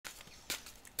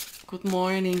Good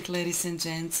morning, ladies and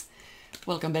gents.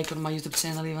 Welcome back to my YouTube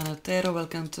channel, Ivana.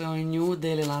 Welcome to our new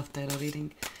daily love tarot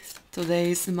reading.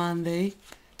 Today is Monday,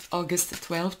 August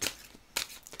 12th,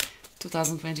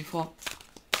 2024.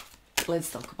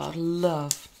 Let's talk about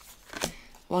love.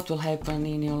 What will happen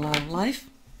in your love life?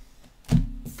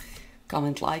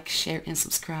 Comment, like, share and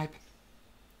subscribe.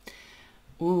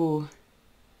 Ooh.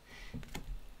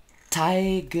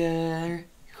 Tiger.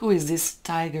 Who is this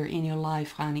tiger in your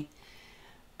life, honey?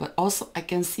 But also I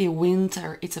can see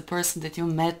winter. It's a person that you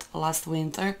met last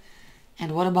winter.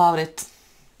 And what about it?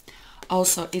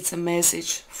 Also, it's a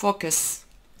message. Focus.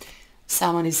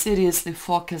 Someone is seriously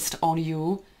focused on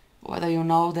you, whether you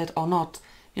know that or not.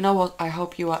 You know what? I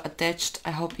hope you are attached. I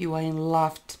hope you are in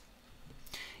love,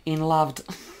 in love,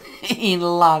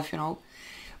 you know.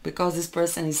 Because this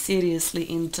person is seriously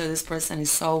into, this person is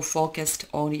so focused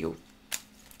on you.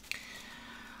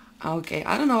 Okay,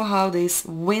 I don't know how this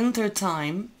winter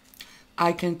time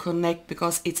I can connect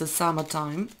because it's a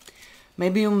summertime.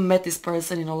 Maybe you met this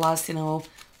person, last,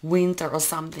 winter or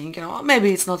something,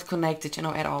 maybe it's not connected,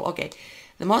 at all. Okay,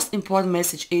 the most important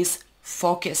message is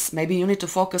focus. Maybe you need to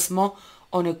focus more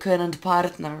on your current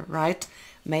partner, right?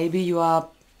 Maybe you are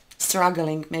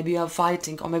struggling, maybe you are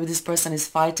fighting, or maybe this person is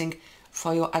fighting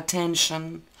for your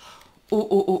attention.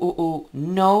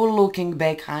 No looking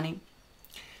back, honey.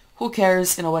 Who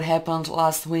cares, what happened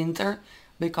last winter?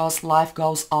 Because life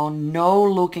goes on. No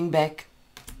looking back.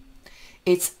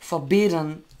 It's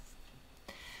forbidden.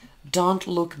 Don't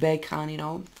look back, honey,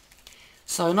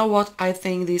 So you know what? I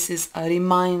think this is a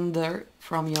reminder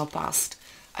from your past.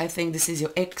 I think this is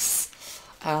your ex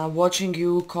watching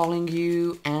you, calling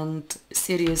you, and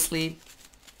seriously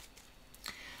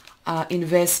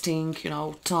investing,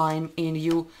 time in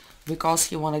you because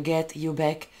he want to get you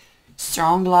back.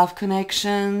 Strong love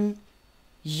connection.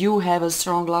 You have a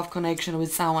strong love connection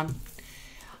with someone.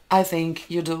 I think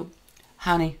you do.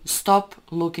 Honey, stop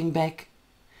looking back.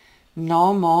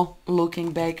 No more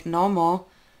looking back. No more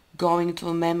going to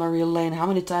a memory lane. How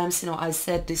many times, I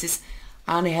said this is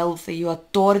unhealthy. You are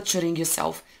torturing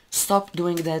yourself. Stop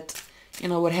doing that.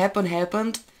 What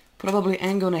happened. Probably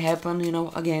ain't gonna happen,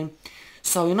 again.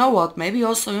 So you know what? Maybe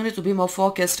also you need to be more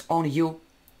focused on you.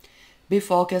 Be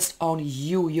focused on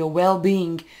you, your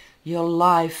well-being, your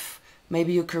life,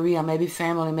 maybe your career, maybe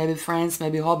family, maybe friends,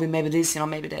 maybe hobby, maybe this,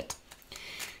 maybe that.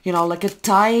 Like a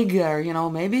tiger,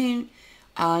 maybe,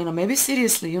 maybe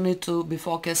seriously you need to be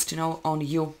focused, on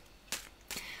you.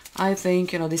 I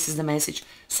think, this is the message.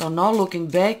 So no looking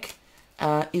back.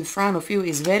 In front of you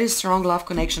is very strong love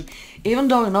connection. Even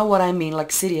though, you know what I mean,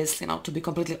 like seriously, to be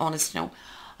completely honest,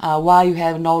 why you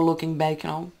have no looking back,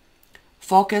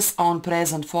 Focus on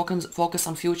present, focus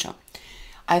on future.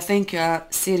 I think you're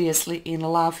seriously in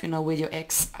love, with your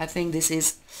ex. I think this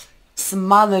is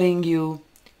smothering you.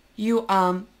 You're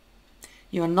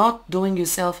not doing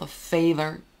yourself a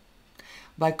favor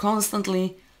by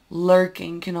constantly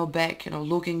lurking, back,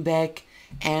 looking back,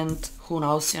 and who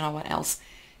knows, what else.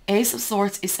 Ace of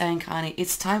Swords is saying, honey,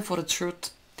 it's time for the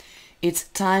truth. It's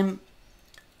time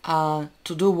to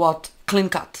do what? Clean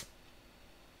cut.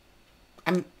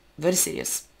 I'm very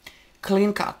serious.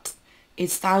 Clean cut.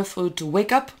 It's time for you to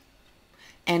wake up,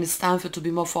 and it's time for you to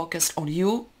be more focused on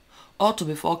you or to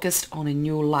be focused on a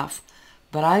new love.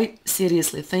 But I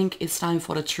seriously think it's time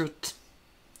for the truth.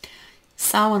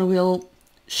 Someone will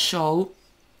show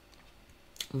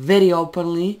very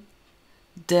openly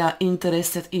they are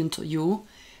interested into you.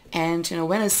 And,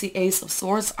 when I see Ace of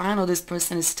Swords, I know this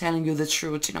person is telling you the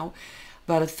truth,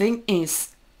 But the thing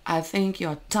is, I think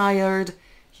you're tired.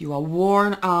 You are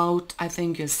worn out. I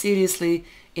think you're seriously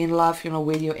in love,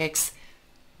 with your ex.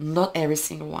 Not every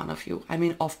single one of you. I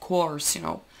mean, of course,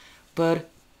 but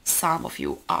some of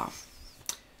you are.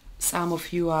 Some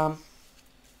of you are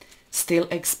still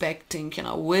expecting,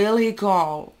 will he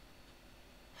call?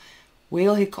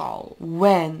 Will he call?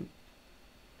 When?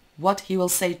 What he will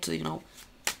say to you,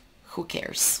 Who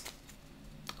cares?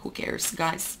 Who cares,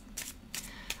 guys?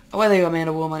 Whether you're a man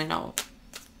or woman,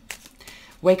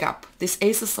 Wake up. This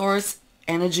Ace of Swords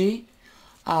energy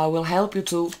will help you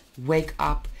to wake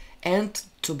up and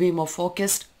to be more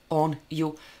focused on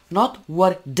you. Not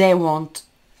what they want,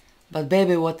 but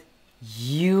baby, what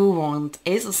you want.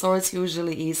 Ace of Swords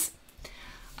usually is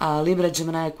Libra,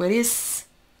 Gemini, Aquarius.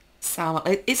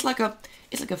 It's like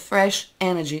a fresh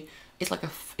energy.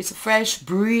 It's a fresh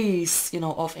breeze,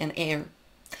 of an air.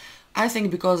 I think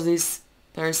because this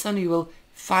person, you will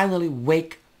finally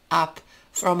wake up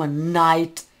from a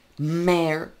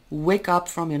nightmare. Wake up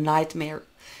from your nightmare.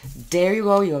 There you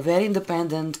go. You're very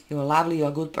independent. You're lovely. You're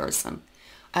a good person.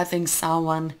 I think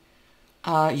someone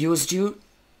used you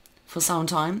for some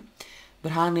time.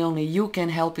 But honey, only you can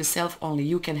help yourself, only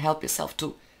you can help yourself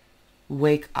to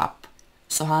wake up.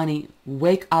 So honey,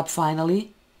 wake up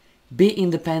finally, be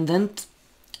independent,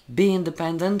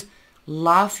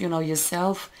 love,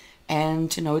 yourself,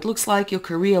 and, it looks like your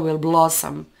career will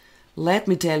blossom. Let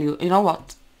me tell you, you know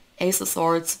what? Ace of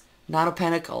Swords, Knight of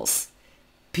Pentacles,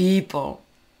 people,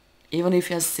 even if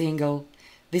you're single,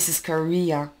 this is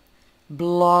career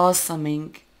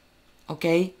blossoming,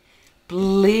 okay?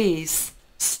 Please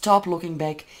stop looking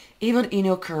back, even in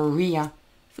your career.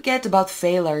 Forget about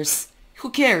failures. Who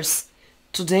cares?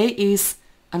 Today is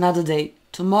another day.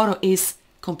 Tomorrow is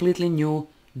completely new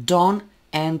dawn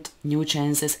and new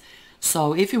chances.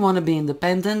 So if you want to be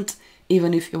independent,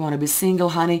 even if you want to be single,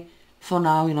 honey, for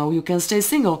now, you can stay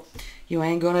single. You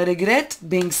ain't gonna regret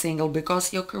being single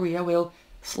because your career will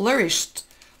flourish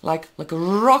like a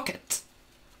rocket.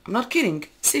 I'm not kidding,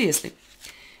 seriously.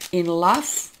 In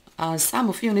love, some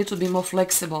of you need to be more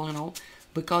flexible,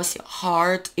 because your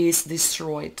heart is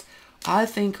destroyed. I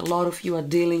think a lot of you are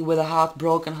dealing with a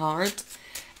heartbroken heart,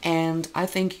 and I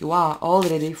think you are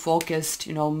already focused,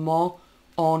 more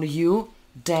on you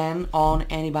than on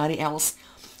anybody else.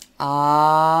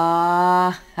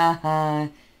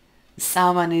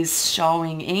 Someone is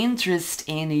showing interest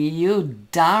in you,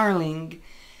 darling.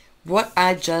 What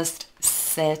I just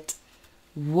said,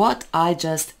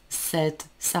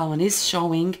 someone is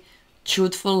showing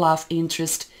truthful love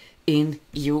interest in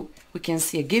you. We can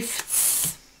see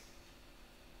gifts.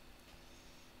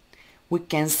 We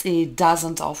can see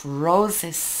dozens of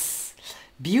roses,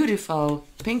 beautiful,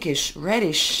 pinkish,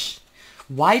 reddish,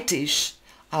 whitish,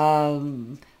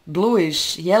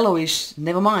 bluish, yellowish,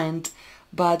 never mind.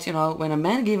 But, when a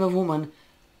man gives a woman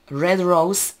red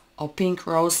rose or pink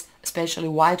rose, especially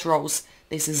white rose,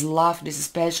 this is love, this is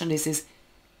passion, this is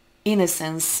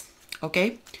innocence,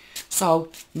 okay? So,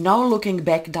 no looking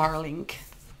back, darling.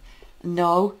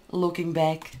 No looking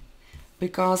back,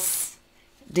 because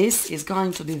this is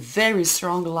going to be very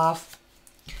strong love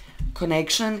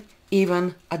connection,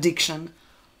 even addiction.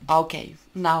 Okay,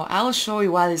 now I'll show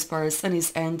you why this person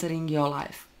is entering your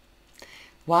life.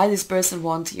 Why this person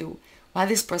wants you. Why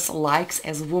this person likes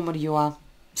as a woman you are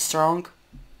strong,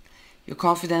 you're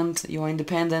confident, you're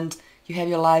independent, you have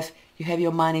your life, you have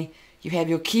your money, you have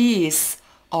your keys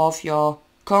of your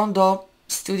condo,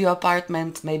 studio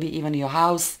apartment, maybe even your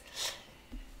house.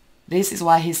 This is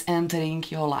why he's entering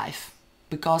your life.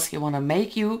 Because he want to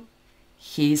make you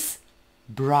his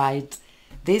bride.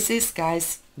 This is,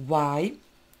 guys, why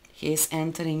he is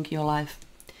entering your life.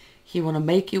 He want to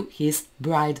make you his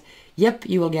bride. Yep,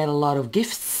 you will get a lot of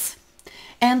gifts.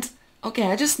 And,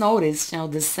 okay, I just noticed,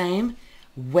 the same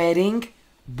wedding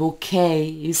bouquet.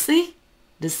 You see?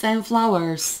 The same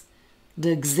flowers.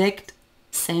 The exact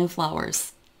same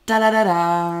flowers.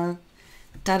 Ta-da-da-da.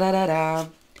 Ta-da-da-da.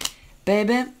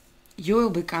 Baby, you will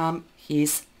become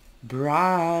his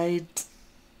bride.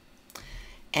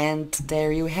 And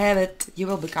there you have it. You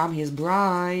will become his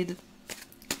bride.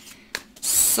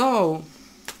 So,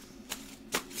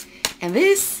 and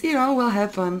this, will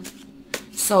happen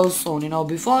so soon,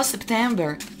 before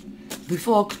September,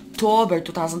 before October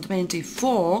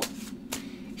 2024,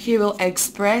 he will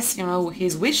express,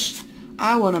 his wish.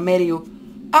 I want to marry you.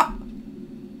 Ah!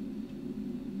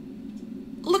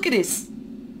 Look at this.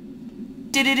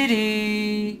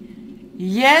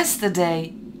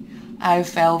 Yesterday, I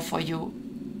fell for you.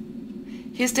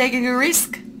 He's taking a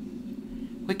risk.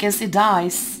 We can see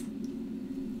dice.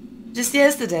 Just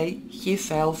yesterday, he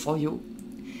fell for you.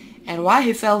 And why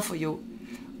he fell for you?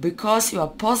 Because you are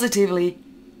positively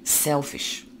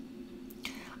selfish.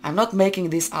 I'm not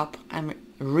making this up. I'm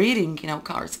reading,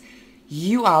 cards.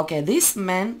 You are, okay, this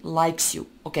man likes you.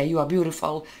 Okay, you are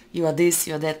beautiful. You are this,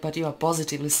 you are that, but you are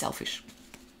positively selfish.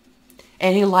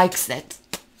 And he likes that.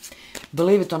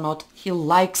 Believe it or not, he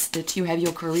likes that you have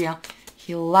your career.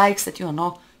 He likes that you're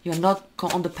not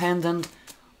codependent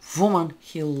woman.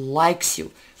 He likes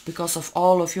you because of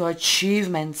all of your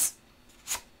achievements.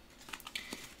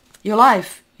 Your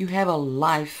life, you have a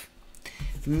life.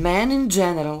 Men in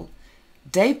general,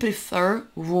 they prefer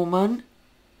women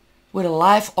with a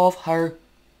life of her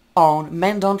own.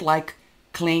 Men don't like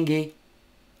clingy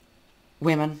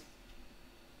women.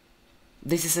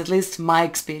 This is at least my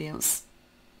experience.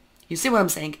 You see what I'm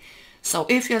saying? So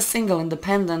if you're single,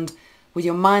 independent, with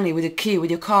your money, with your key,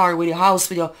 with your car, with your house,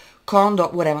 with your condo,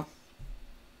 whatever,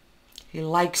 he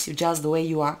likes you just the way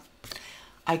you are.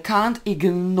 I can't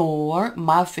ignore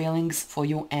my feelings for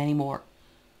you anymore.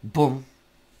 Boom.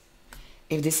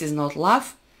 If this is not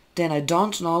love, then I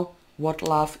don't know what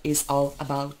love is all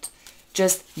about.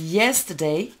 Just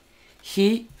yesterday,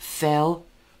 he fell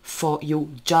for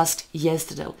you. Just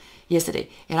yesterday. yesterday.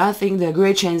 And I think there are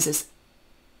great chances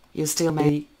you still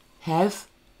may have.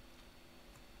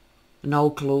 No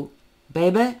clue.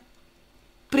 Baby,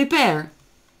 prepare.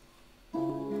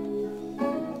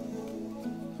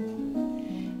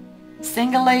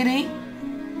 Single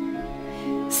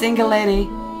lady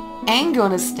ain't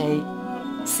gonna stay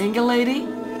single lady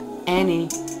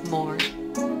anymore.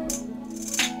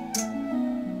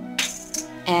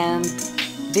 And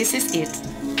this is it.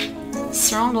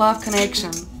 Strong love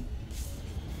connection.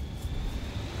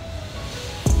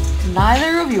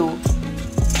 Neither of you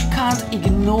can't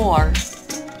ignore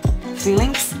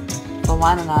feelings for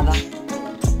one another.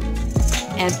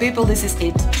 And people, this is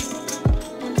it.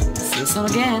 See you soon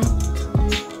again.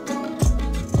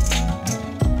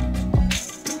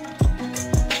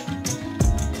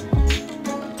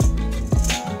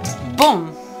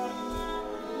 Boom!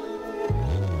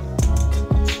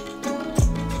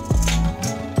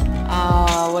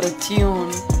 Ah, what a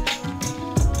tune.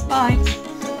 Bye.